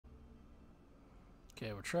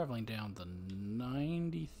Okay, we're traveling down the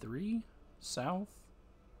 93 south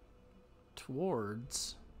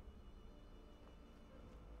towards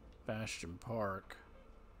Bastion Park.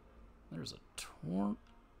 There's a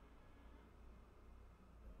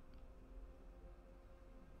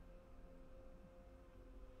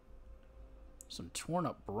some torn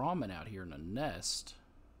up Brahmin out here in a nest.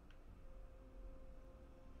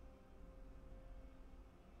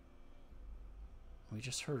 We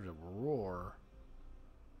just heard a roar.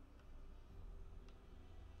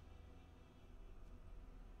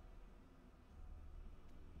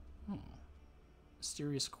 Oh.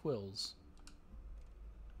 Mysterious quills.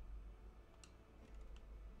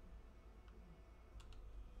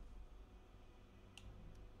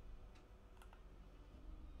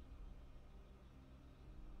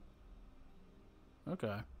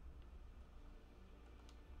 Okay.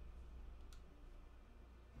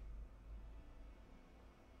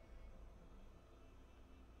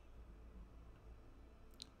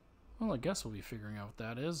 Well, I guess we'll be figuring out what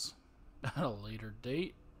that is at a later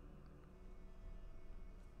date.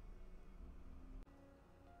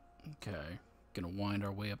 Okay, gonna wind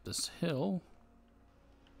our way up this hill.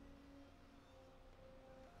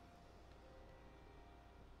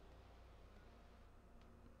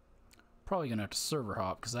 Probably gonna have to server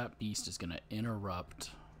hop because that beast is gonna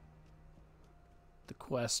interrupt the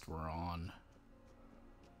quest we're on.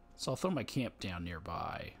 So I'll throw my camp down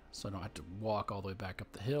nearby so I don't have to walk all the way back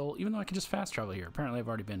up the hill, even though I can just fast travel here. Apparently I've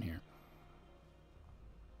already been here.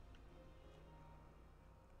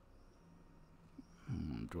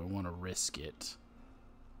 Do I want to risk it?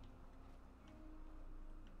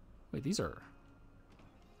 Wait, these are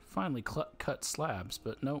finely cut slabs,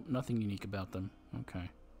 but nope, nothing unique about them. Okay.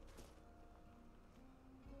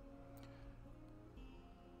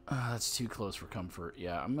 That's too close for comfort.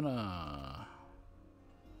 Yeah, I'm gonna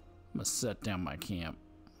set down my camp.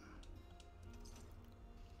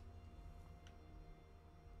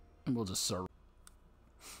 And we'll just server.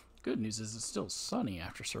 Good news is it's still sunny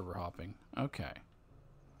after server hopping. Okay.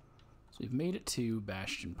 So we've made it to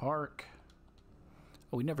Bastion Park.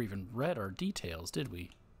 Oh, we never even read our details, did we?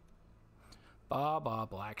 Baa Baa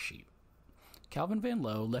Black Sheep. Calvin Van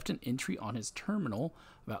Loo left an entry on his terminal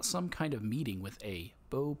about some kind of meeting with a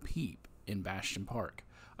bo-peep in Bastion Park.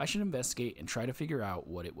 I should investigate and try to figure out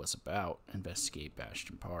what it was about. Investigate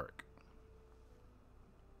Bastion Park.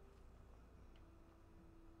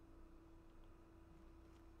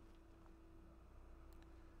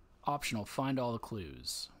 Optional, find all the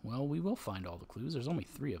clues. Well, we will find all the clues. There's only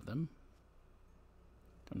 3 of them.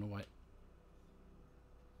 Don't know why.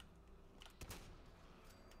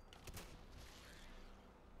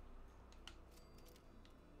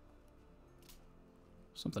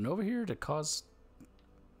 Something over here to cause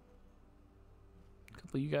a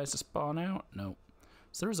couple of you guys to spawn out? Nope.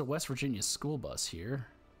 So there's a West Virginia school bus here.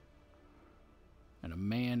 And a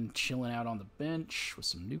man chilling out on the bench with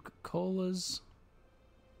some Nuka-Colas.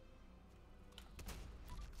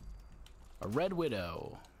 A Red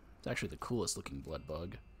Widow. It's actually the coolest looking blood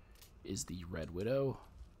bug, is the Red Widow.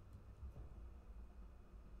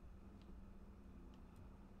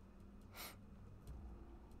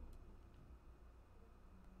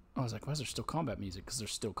 I was like, why is there still combat music? Because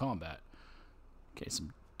there's still combat. Okay,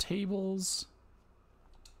 some tables.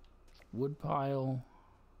 Wood pile.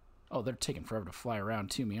 Oh, they're taking forever to fly around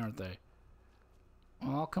to me, aren't they?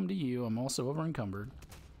 Well, I'll come to you. I'm also over encumbered.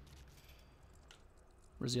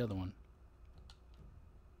 Where's the other one?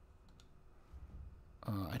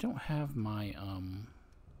 I don't have my,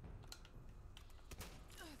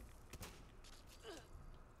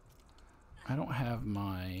 I don't have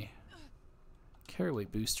my carry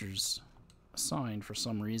weight boosters assigned for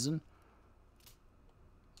some reason.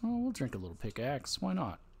 Oh, we'll drink a little pickaxe. Why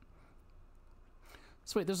not?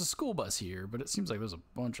 So wait, there's a school bus here, but it seems like there's a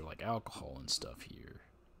bunch of like alcohol and stuff here.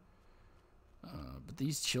 But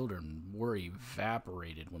these children were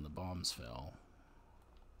evaporated when the bombs fell.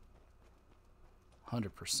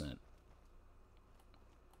 100%.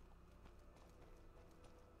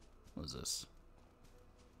 What is this?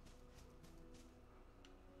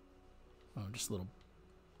 Oh, just a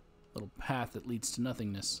little path that leads to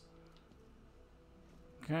nothingness.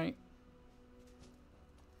 Okay.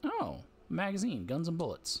 Oh, magazine, guns and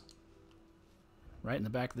bullets. Right in the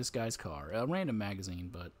back of this guy's car. A random magazine,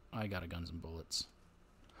 but I got a guns and bullets.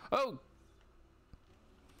 Oh!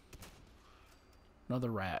 Another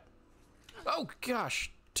rat. Oh,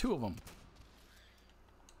 gosh! 2 of them.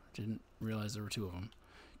 Didn't realize there were 2 of them.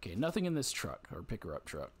 Okay, nothing in this truck, or picker-up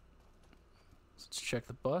truck. Let's check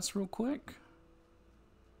the bus real quick.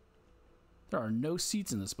 There are no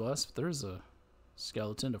seats in this bus, but there's a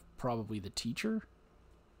skeleton of probably the teacher.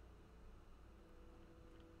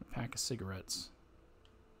 pack of cigarettes.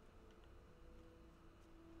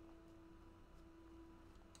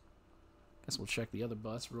 Guess we'll check the other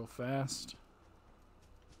bus real fast.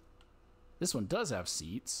 This one does have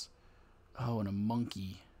seats. Oh, and a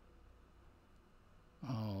monkey.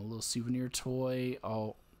 Oh, a little souvenir toy.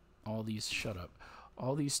 All these, shut up.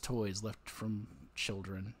 All these toys left from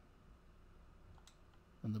children.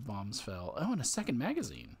 And the bombs fell. Oh, and a second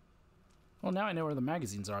magazine. Well, now I know where the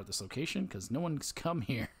magazines are at this location, because no one's come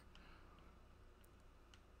here.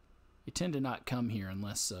 You tend to not come here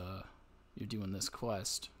unless you're doing this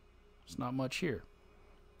quest. There's not much here.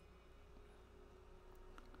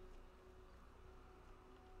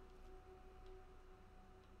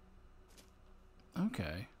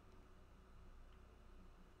 Okay.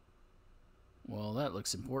 Well, that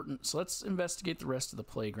looks important. So let's investigate the rest of the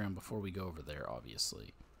playground before we go over there,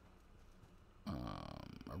 obviously.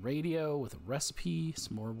 A radio with a recipe,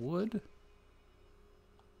 some more wood.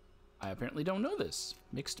 I apparently don't know this.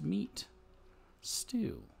 Mixed meat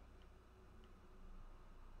stew.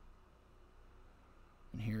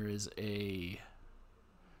 And here is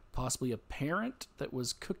possibly a parent that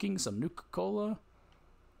was cooking some Nuka-Cola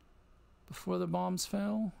before the bombs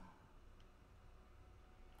fell.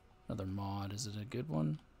 Another mod. Is it a good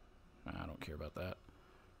one? I don't care about that.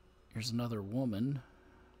 Here's another woman.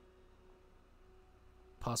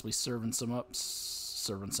 Possibly serving up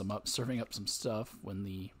some stuff when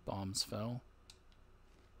the bombs fell.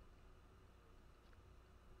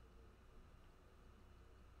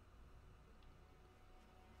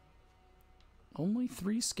 Only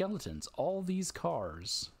 3 skeletons. All these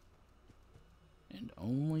cars. And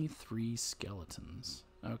only 3 skeletons.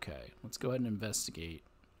 Okay, let's go ahead and investigate.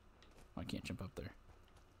 Oh, I can't jump up there.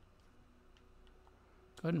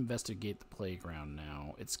 Go ahead and investigate the playground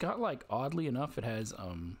now. It's got, like, oddly enough, it has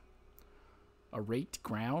a raked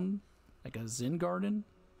ground, like a Zen garden.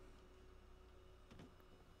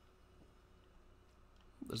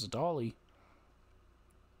 There's a dolly.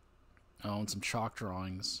 Oh, and some chalk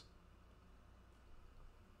drawings.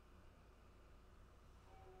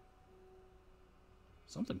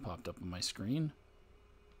 Something popped up on my screen.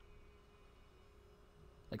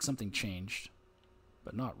 Like something changed,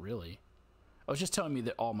 but not really. I was just telling me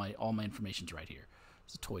that all my information's right here.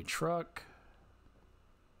 There's a toy truck.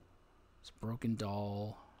 There's a broken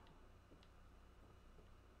doll.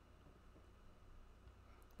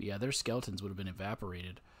 But yeah, their skeletons would have been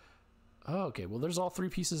evaporated. Oh, okay. Well, there's all 3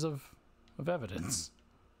 pieces of evidence.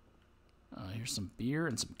 Here's some beer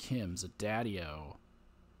and some Kims. A Daddy-O.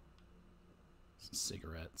 Some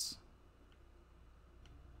cigarettes.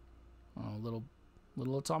 Oh, a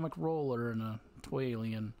little atomic roller and a toy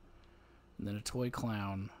alien. And then a toy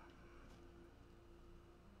clown.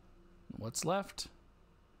 What's left?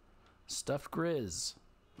 Stuffed Grizz.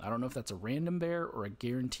 I don't know if that's a random bear or a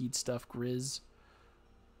guaranteed stuffed Grizz.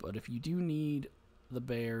 But if you do need the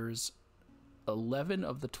bears, 11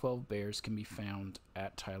 of the 12 bears can be found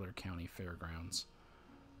at Tyler County Fairgrounds.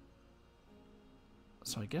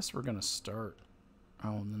 So I guess we're going to start.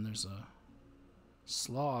 Oh, and then there's a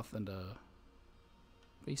sloth and a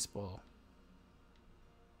baseball.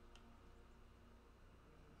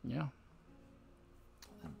 Yeah.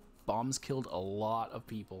 Bombs killed a lot of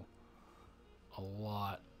people. A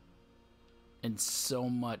lot. And so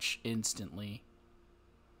much instantly.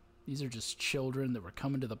 These are just children that were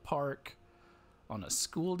coming to the park on a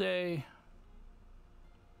school day.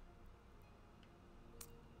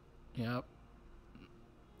 Yep.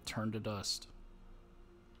 Turned to dust.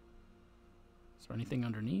 Is there anything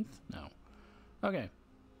underneath? No. Okay.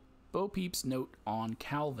 Bo-peep's note on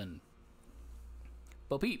Calvin.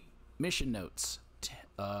 Bo-peep, mission notes,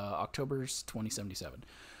 October's 2077.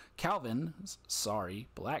 Calvin, sorry,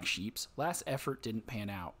 Black Sheep's last effort didn't pan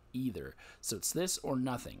out either, so it's this or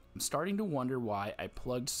nothing. I'm starting to wonder why I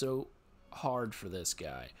plugged so hard for this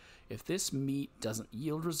guy. If this meat doesn't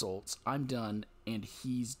yield results, I'm done and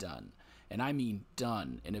he's done. And I mean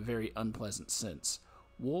done in a very unpleasant sense.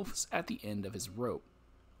 Wolf's at the end of his rope.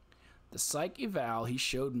 The psych eval he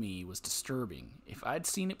showed me was disturbing. If I'd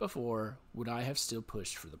seen it before, would I have still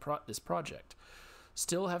pushed for this project?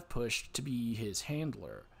 Still have pushed to be his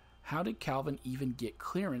handler? How did Calvin even get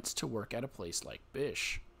clearance to work at a place like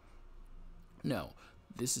Bish? No,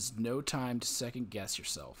 this is no time to second guess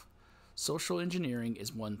yourself. Social engineering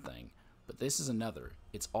is one thing, but this is another.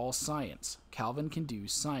 It's all science. Calvin can do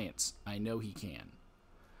science. I know he can.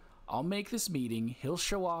 I'll make this meeting, he'll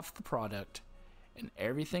show off the product, and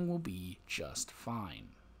everything will be just fine.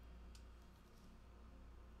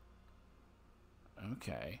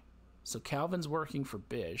 Okay. So Calvin's working for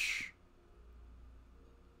Bish.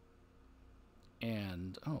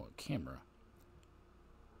 And, oh, a camera.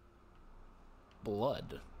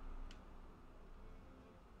 blood.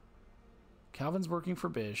 Calvin's working for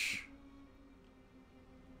Bish.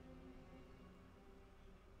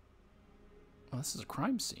 Oh, this is a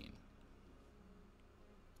crime scene.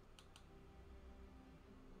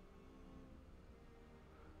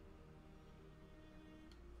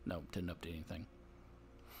 No, didn't update anything.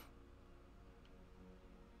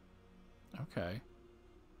 Okay.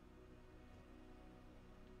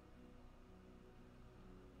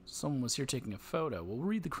 Someone was here taking a photo. We'll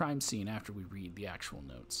read the crime scene after we read the actual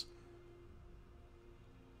notes.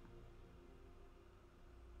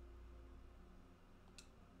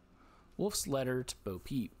 Wolf's letter to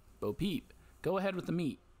bo-peep. Bo-peep, go ahead with the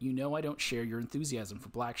meet. You know I don't share your enthusiasm for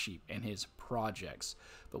Black Sheep and his projects,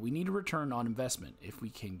 but we need a return on investment if we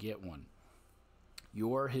can get one.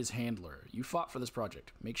 You're his handler. You fought for this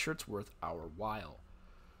project. Make sure it's worth our while.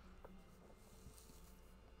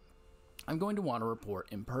 I'm going to want to report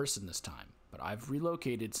in person this time, but I've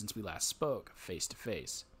relocated since we last spoke, face to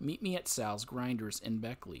face. Meet me at Sal's Grinders in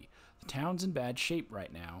Beckley. The town's in bad shape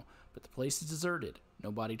right now, but the place is deserted.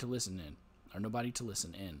 Nobody to listen in.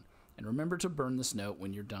 And remember to burn this note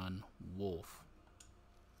when you're done, Wolf.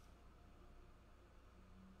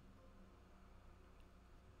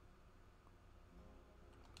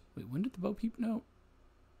 Wait, when did the bo-peep note?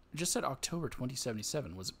 It just said October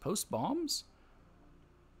 2077. Was it post-bombs?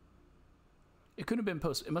 It couldn't have been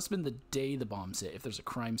post. It must have been the day the bombs hit, if there's a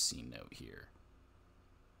crime scene note here.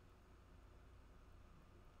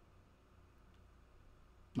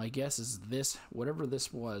 My guess is this, whatever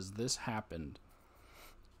this was, this happened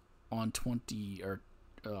on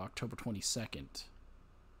October 22nd.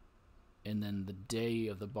 And then the day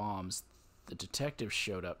of the bombs, the detective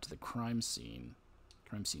showed up to the crime scene.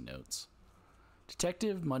 Crime scene notes.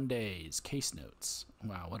 Detective Mondays, case notes.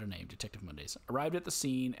 Wow, what a name, Detective Mondays. Arrived at the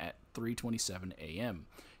scene at 3:27 a.m.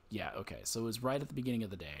 Yeah, okay, so it was right at the beginning of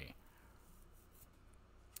the day.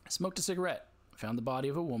 Smoked a cigarette. Found the body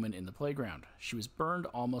of a woman in the playground. She was burned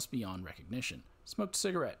almost beyond recognition. Smoked a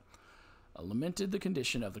cigarette. Lamented the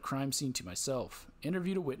condition of the crime scene to myself.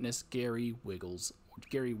 Interviewed a witness, Gary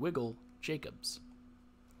Wiggle Jacobs.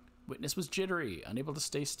 Witness was jittery, unable to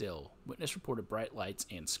stay still. Witness reported bright lights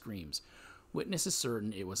and screams. Witness is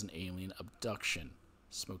certain it was an alien abduction.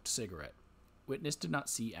 Smoked a cigarette. Witness did not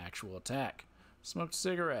see actual attack. Smoked a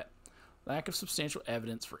cigarette. Lack of substantial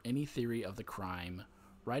evidence for any theory of the crime.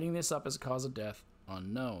 Writing this up as a cause of death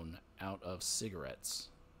unknown out of cigarettes.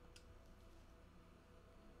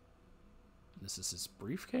 This is his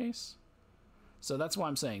briefcase? So that's why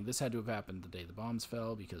I'm saying this had to have happened the day the bombs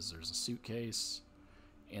fell, because there's a suitcase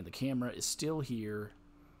and the camera is still here.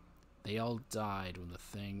 They all died when the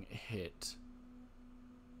thing hit.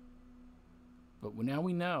 But now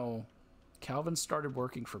we know Calvin started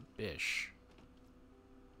working for Bish.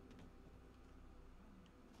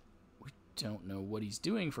 We don't know what he's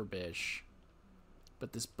doing for Bish.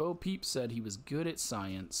 But this bo-peep said he was good at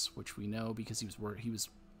science, which we know because he was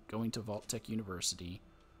going to Vault Tech University.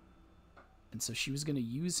 And so she was going to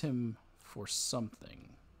use him for something.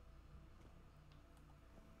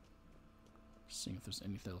 Just seeing if there's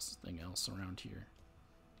anything else around here.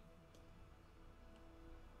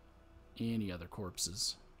 Any other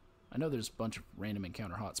corpses. I know there's a bunch of random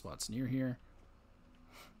encounter hotspots near here.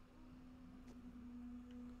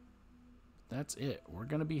 That's it. We're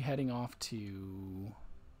going to be heading off to...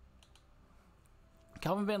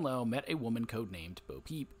 Calvin Van Lowe met a woman codenamed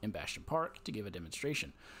Bo-peep in Bastion Park to give a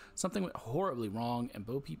demonstration. Something went horribly wrong and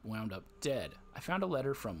Bo-peep wound up dead. I found a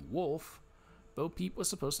letter from Wolf. Bo-peep was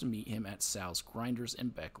supposed to meet him at Sal's Grinders in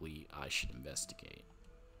Beckley. I should investigate.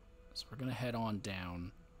 So we're going to head on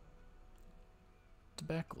down to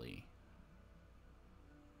Beckley.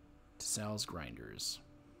 To Sal's Grinders.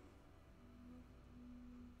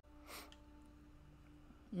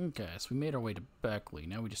 Okay, so we made our way to Beckley.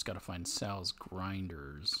 Now we just got to find Sal's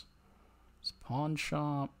Grinders. It's a pawn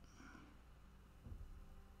shop.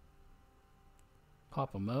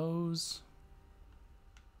 Papa Mo's.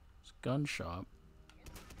 It's a gun shop.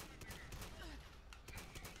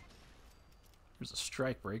 There's a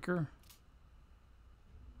strike breaker.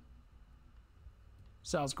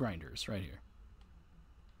 Sal's Grinders, right here.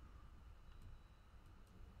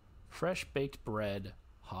 Fresh baked bread,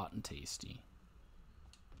 hot and tasty.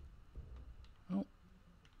 Oh,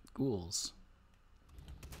 ghouls.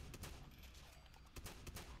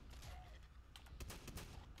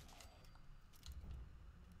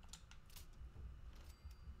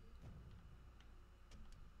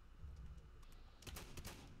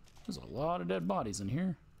 There's a lot of dead bodies in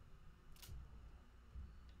here.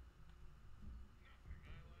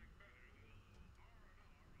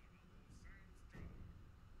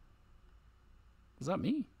 Is that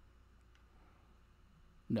me?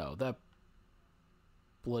 No, that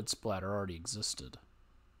blood splatter already existed.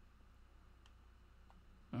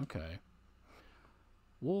 Okay.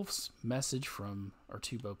 Wolf's message from or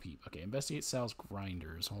to bo-peep. Okay, investigate Sal's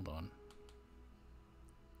grinders. Hold on.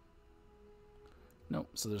 Nope,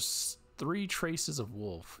 so there's 3 traces of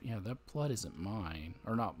wolf. Yeah, that blood isn't mine.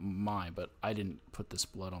 Or not mine, but I didn't put this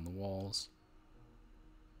blood on the walls.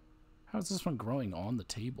 How is this one growing on the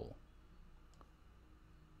table?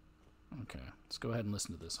 Okay, let's go ahead and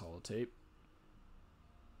listen to this holotape.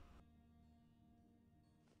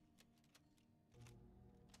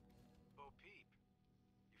 Bo-peep,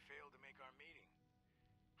 you failed to make our meeting.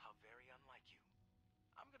 How very unlike you.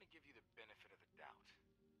 I'm gonna give you the benefit of the doubt.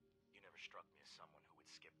 You never struck me as someone who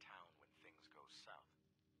would skip town when things go south.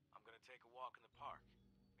 I'm gonna take a walk in the park.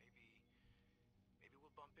 Maybe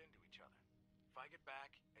we'll bump into each other. If I get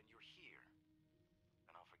back and you're here,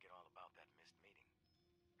 then I'll forget all about that missed meeting.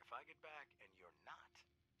 If I get back and you're not,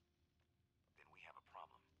 then we have a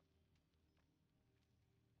problem.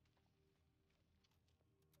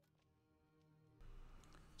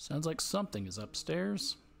 Sounds like something is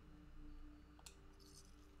upstairs.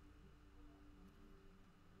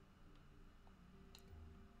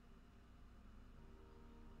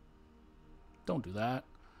 Don't do that.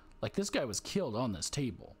 Like, this guy was killed on this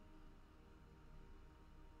table.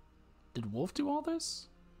 Did Wolf do all this?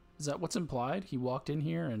 Is that what's implied? He walked in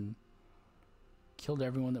here and killed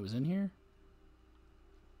everyone that was in here?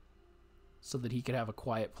 So that he could have a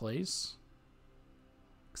quiet place?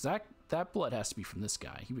 Because that blood has to be from this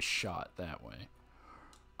guy. He was shot that way.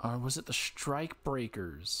 Or was it the strike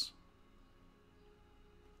breakers?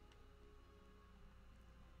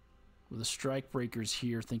 Were the strike breakers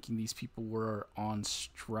here thinking these people were on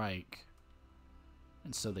strike?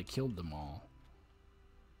 And so they killed them all.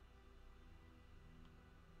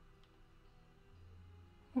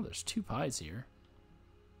 Oh, there's 2 pies here.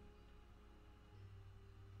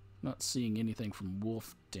 Not seeing anything from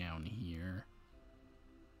Wolf down here.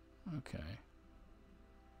 Okay.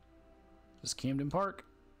 This is Camden Park.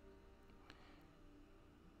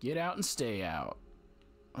 Get out and stay out.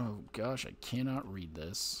 Oh gosh, I cannot read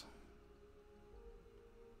this.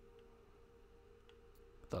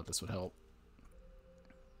 Thought this would help.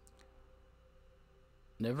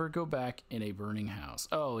 Never go back in a burning house.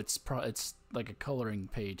 Oh, it's like a coloring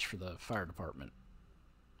page for the fire department.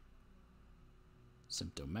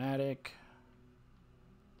 Symptomatic.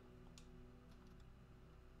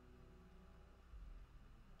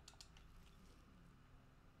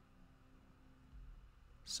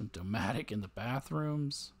 Symptomatic in the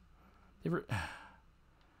bathrooms. They were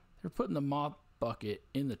putting the mop bucket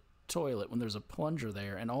in the toilet when there's a plunger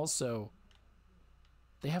there, and also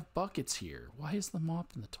they have buckets here. Why is the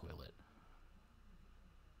mop in the toilet?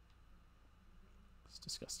 It's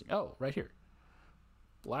disgusting. Oh, right here.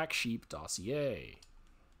 Black Sheep dossier.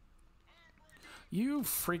 You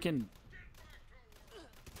freaking...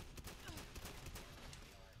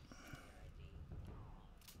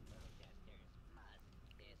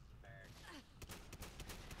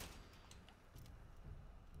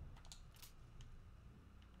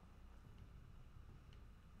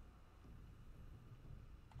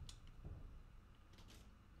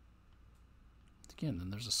 Again,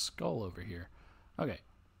 then there's a skull over here. Okay.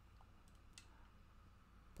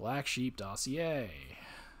 Black Sheep dossier.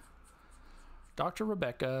 Dr.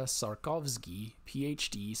 Rebecca Sarkovsky,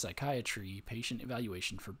 PhD, psychiatry, patient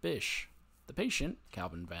evaluation for Bish. The patient,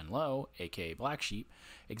 Calvin Van Loo, aka Black Sheep,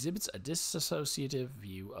 exhibits a dissociative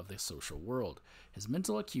view of the social world. His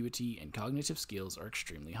mental acuity and cognitive skills are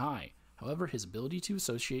extremely high. However, his ability to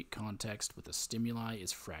associate context with a stimuli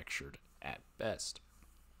is fractured at best.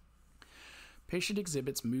 Patient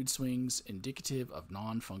exhibits mood swings indicative of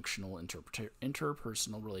non-functional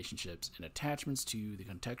interpersonal relationships and attachments to the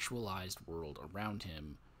contextualized world around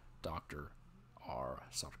him. Dr. R.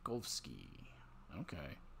 Sarkovsky.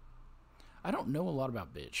 Okay. I don't know a lot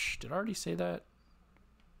about Bish. Did I already say that?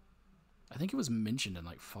 I think it was mentioned in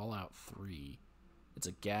like Fallout 3. It's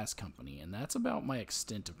a gas company, and that's about my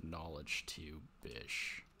extent of knowledge to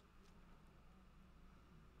Bish.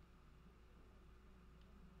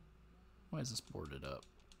 Why is this boarded up?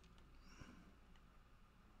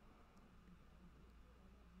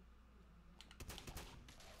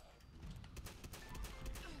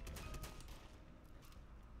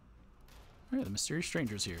 Alright, the mysterious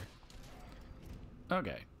stranger's here.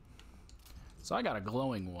 Okay. So I got a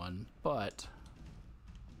glowing one, but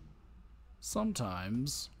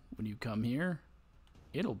sometimes when you come here,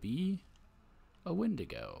 it'll be a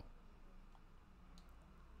Wendigo.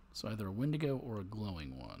 So either a Wendigo or a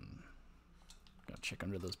glowing one. Gotta check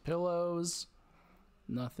under those pillows.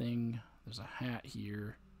 Nothing. There's a hat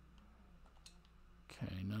here.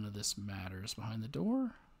 Okay, none of this matters behind the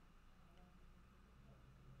door.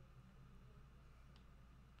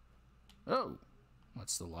 Oh,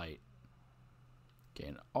 what's the light? Okay,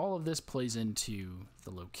 and all of this plays into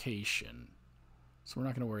the location. So we're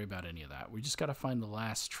not going to worry about any of that. We just got to find the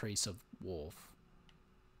last trace of Wolf.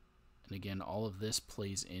 And again, all of this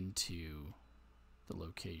plays into the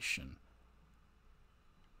location.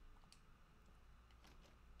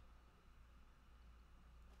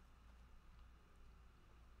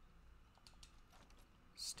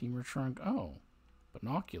 Steamer trunk. Oh,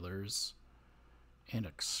 binoculars and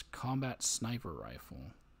a combat sniper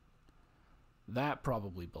rifle. That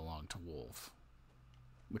probably belonged to Wolf.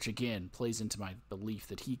 Which again plays into my belief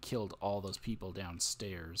that he killed all those people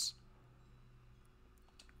downstairs.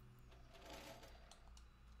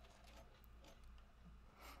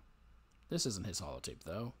 This isn't his holotape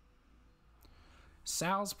though.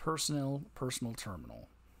 Sal's personal terminal.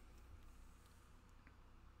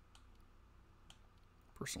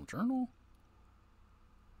 Personal journal?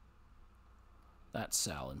 That's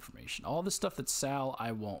Sal information. All the stuff that's Sal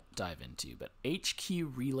I won't dive into, but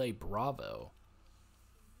HQ Relay Bravo.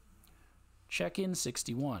 Check-in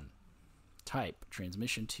 61. Type,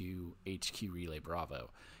 transmission to HQ Relay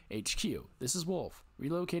Bravo. HQ, this is Wolf.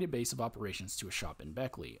 Relocated base of operations to a shop in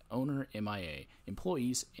Beckley. Owner, MIA.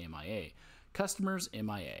 Employees, MIA. Customers,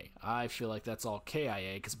 MIA. I feel like that's all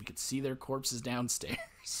KIA because we could see their corpses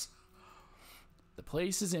downstairs. The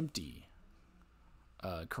place is empty.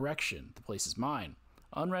 Correction, the place is mine.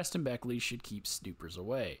 Unrest in Beckley should keep snoopers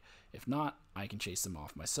away. If not, I can chase them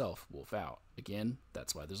off myself. Wolf out. Again,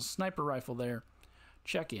 that's why there's a sniper rifle there.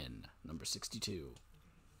 Check-in, number 62.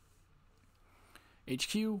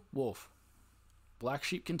 HQ, Wolf. Black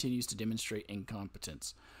Sheep continues to demonstrate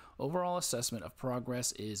incompetence. Overall assessment of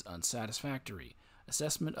progress is unsatisfactory.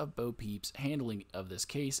 Assessment of bo-peep's handling of this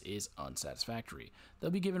case is unsatisfactory.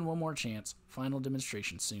 They'll be given one more chance. Final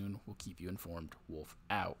demonstration soon. We'll keep you informed. Wolf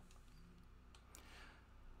out.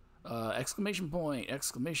 Exclamation point,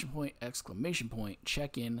 exclamation point, exclamation point.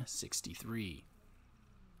 Check-in 63.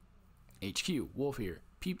 HQ, Wolf here.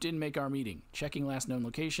 Peep didn't make our meeting. Checking last known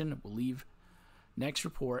location. We'll leave. Next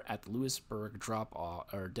report at the Lewisburg drop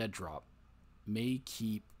off or dead drop. May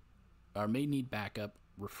need backup.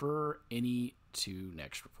 Refer any to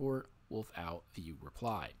next report. Wolf out. View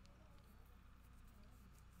reply.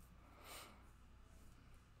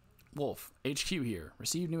 Wolf, HQ here.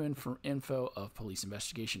 Receive new info of police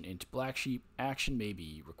investigation into Black Sheep. Action may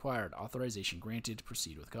be required. Authorization granted.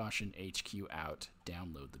 Proceed with caution. HQ out.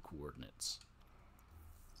 Download the coordinates.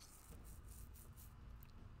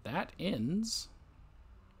 That ends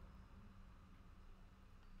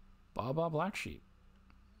Baa Baa Black Sheep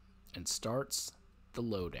and starts the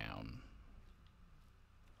lowdown.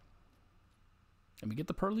 And we get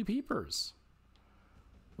the pearly peepers,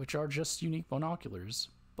 which are just unique binoculars,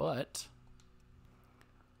 but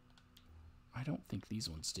I don't think these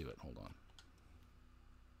ones do it. Hold on.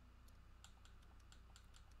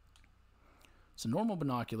 So normal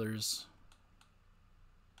binoculars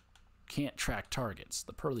can't track targets.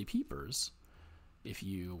 The pearly peepers, if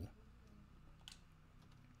you...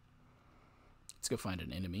 Let's go find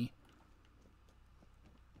an enemy.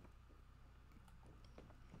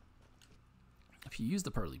 If you use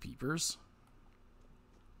the pearly peepers,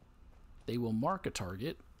 they will mark a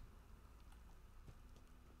target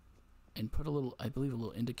and put a little, I believe, a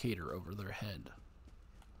little indicator over their head.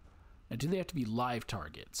 Now, do they have to be live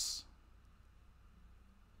targets?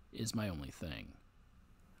 Is my only thing.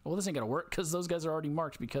 Well, this ain't gonna work because those guys are already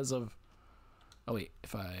marked because of... Oh, wait,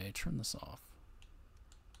 if I turn this off.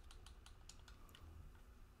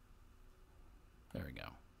 There we go.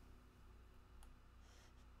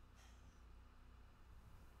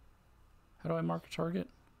 How do I mark a target?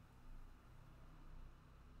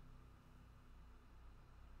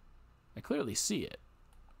 I clearly see it.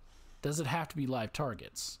 Does it have to be live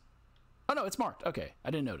targets? Oh no, it's marked. Okay, I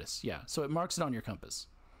didn't notice. Yeah, so it marks it on your compass,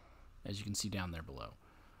 as you can see down there below.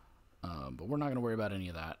 But we're not going to worry about any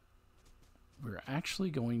of that. We're actually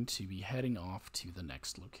going to be heading off to the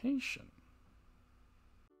next location.